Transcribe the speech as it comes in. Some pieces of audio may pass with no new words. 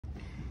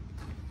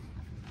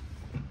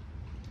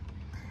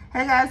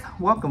Hey guys,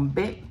 welcome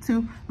back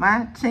to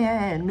my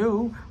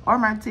channel or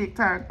my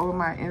TikTok or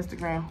my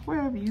Instagram,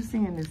 wherever you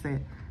seeing this at.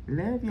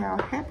 Love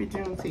y'all. Happy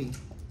Juneteenth.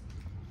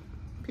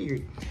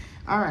 Period.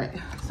 All right,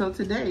 so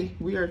today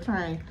we are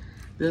trying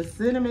the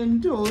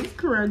Cinnamon Toast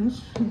Crunch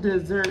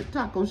dessert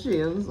taco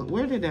shells.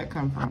 Where did that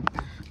come from?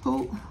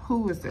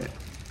 Who is that?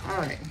 All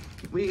right,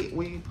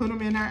 we put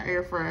them in our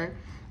air fryer,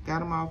 got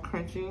them all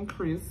crunchy and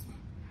crisp.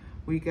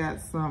 We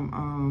got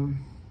some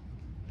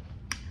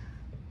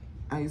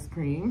ice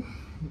cream.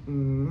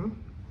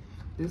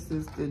 This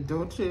is the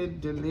Dolce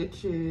de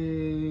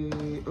Leche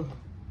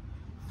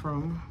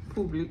from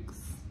Publix.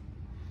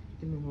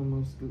 Give me one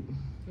more scoop.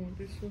 You want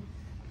this one?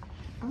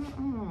 This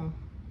one.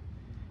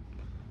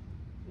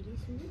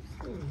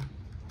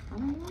 I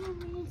don't want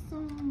to make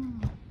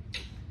some.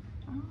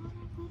 I want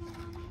to put it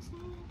on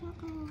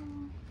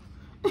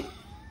my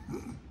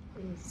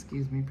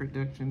Excuse me,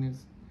 production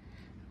is.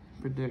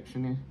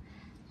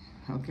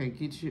 Okay,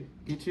 get you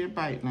a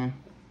bite now.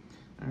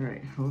 All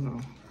right, hold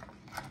on.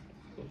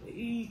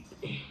 Eat.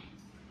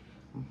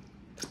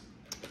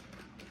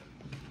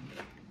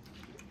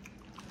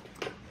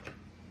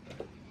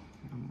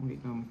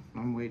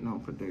 I'm waiting on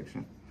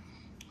production.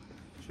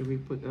 Should we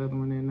put the other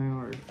one in now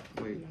or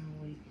wait? No,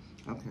 wait.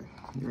 Okay,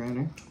 you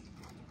ready?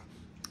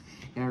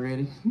 Y'all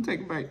ready?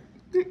 Take a bite.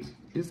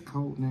 It's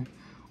cold now.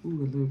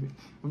 Ooh, I love it.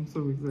 I'm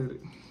so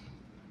excited.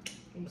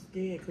 I'm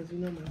scared because you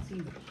know my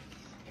teeth.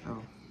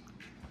 Oh.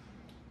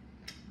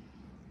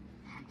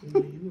 You know,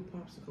 you a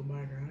popsicle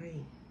biter, I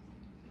ain't.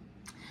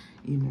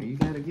 You know, you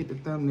gotta get the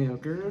thumbnail,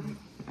 girl.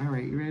 All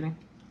right, you ready?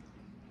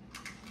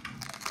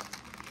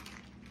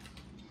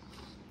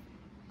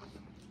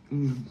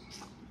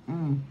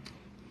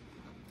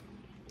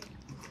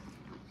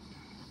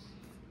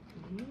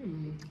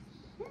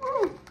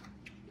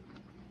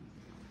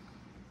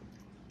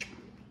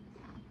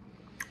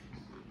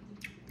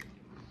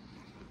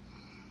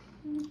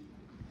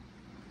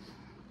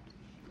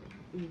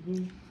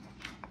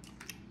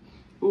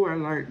 Ooh, I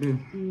like this.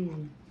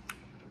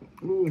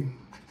 Ooh.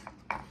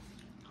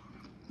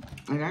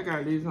 And I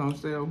got these on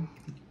sale,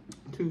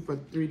 2 for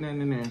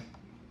 $3.99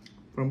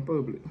 from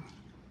Publix.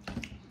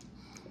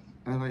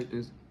 I like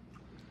this.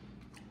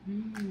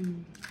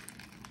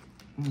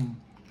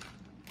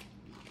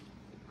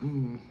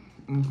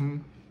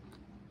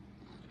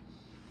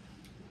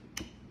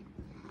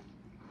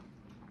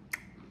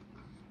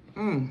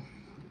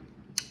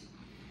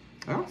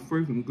 That's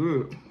freaking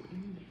good.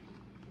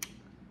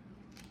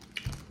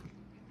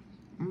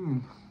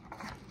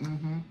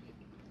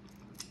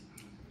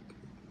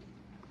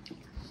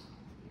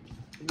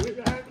 With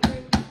the ice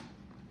cream,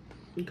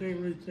 you can't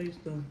really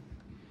taste the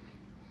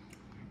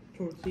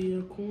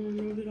tortilla corn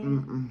really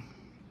though.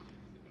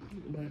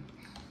 But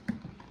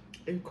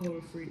it's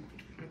color free.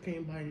 I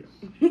can't bite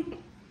it.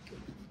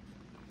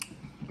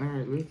 All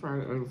right, let's try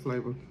the other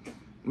flavor.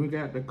 We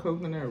got the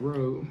coconut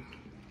roll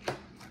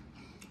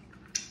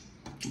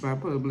by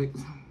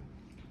Publix.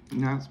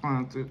 Not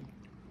sponsored.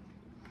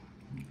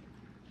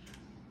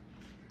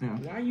 Yeah.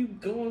 Why you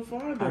going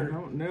farther? I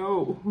don't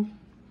know.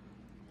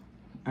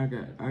 I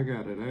got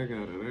it.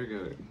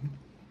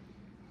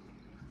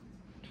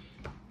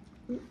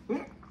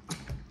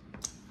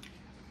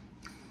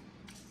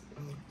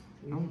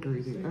 I'm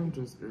greedy. I'm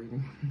just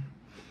greedy.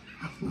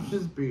 I'm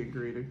just being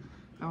greedy.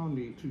 I don't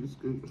need 2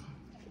 scoops.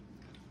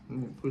 Let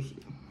me push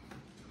it.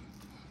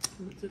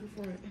 Pull it to the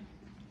front.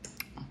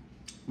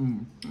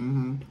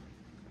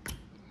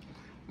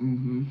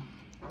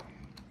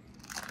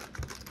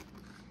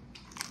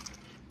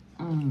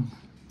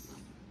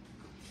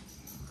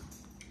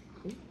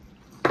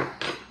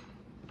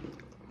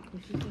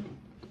 What you think?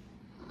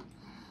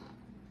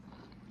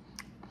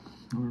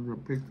 I'm gonna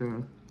pick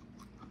the.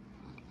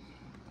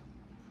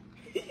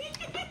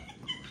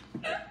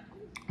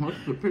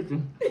 What's the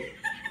picture?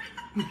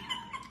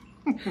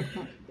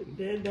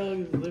 That dog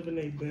is living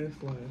their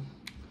best life.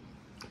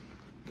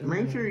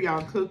 Make sure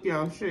y'all cook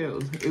y'all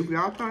shells. If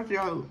y'all thought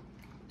y'all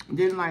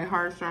didn't like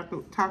hard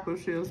taco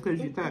shells because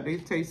you thought they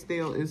taste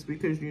stale, it's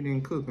because you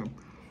didn't cook them.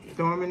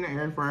 Throw them in the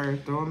air fryer,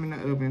 throw them in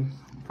the oven,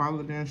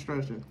 follow the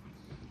instructions.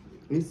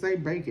 It say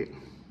bake it.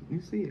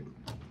 You see it.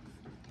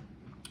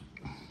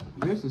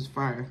 This is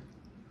fire.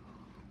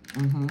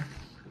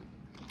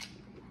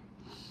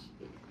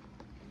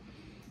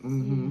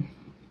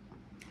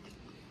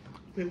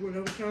 Pick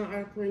whatever kind of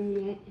ice cream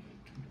you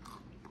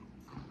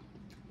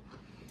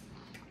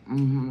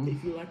want.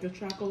 If you like a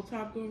choco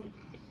taco,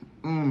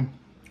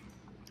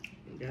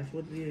 that's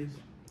what it is.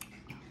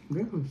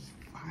 This is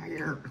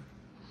fire.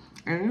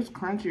 And it's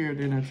crunchier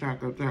than a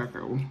choco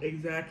taco.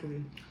 Exactly.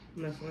 And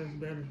that's why it's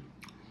better.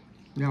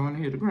 Y'all want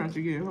to hear the crunch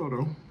again? Hold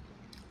on.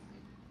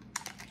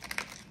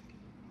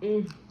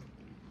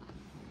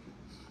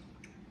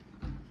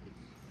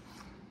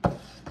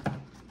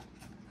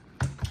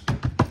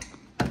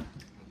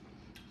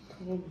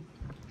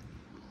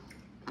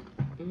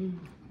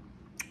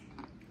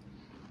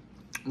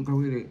 Go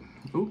with it.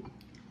 Oop.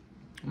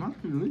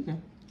 Not too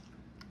leaking.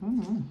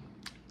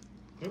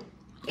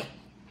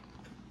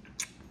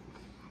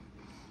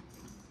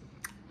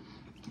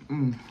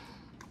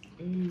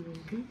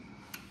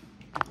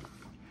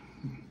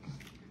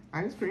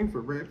 Ice cream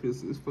for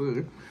breakfast is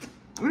fun.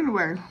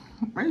 Anyway,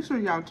 make sure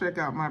y'all check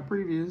out my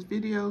previous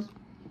videos.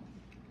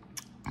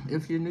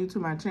 If you're new to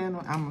my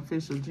channel, I'm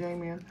Official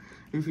Jamie.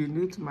 If you're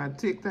new to my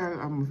TikTok,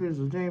 I'm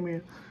Official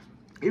Jamie.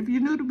 If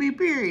you're new to me,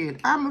 period,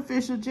 I'm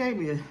Official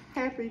Jamie.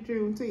 Happy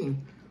Juneteenth.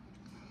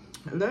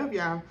 I love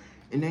y'all.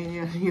 And ain't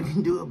nothing you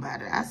can do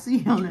about it. I'll see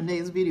you on the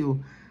next video.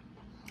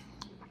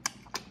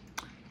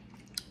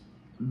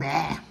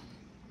 Bye.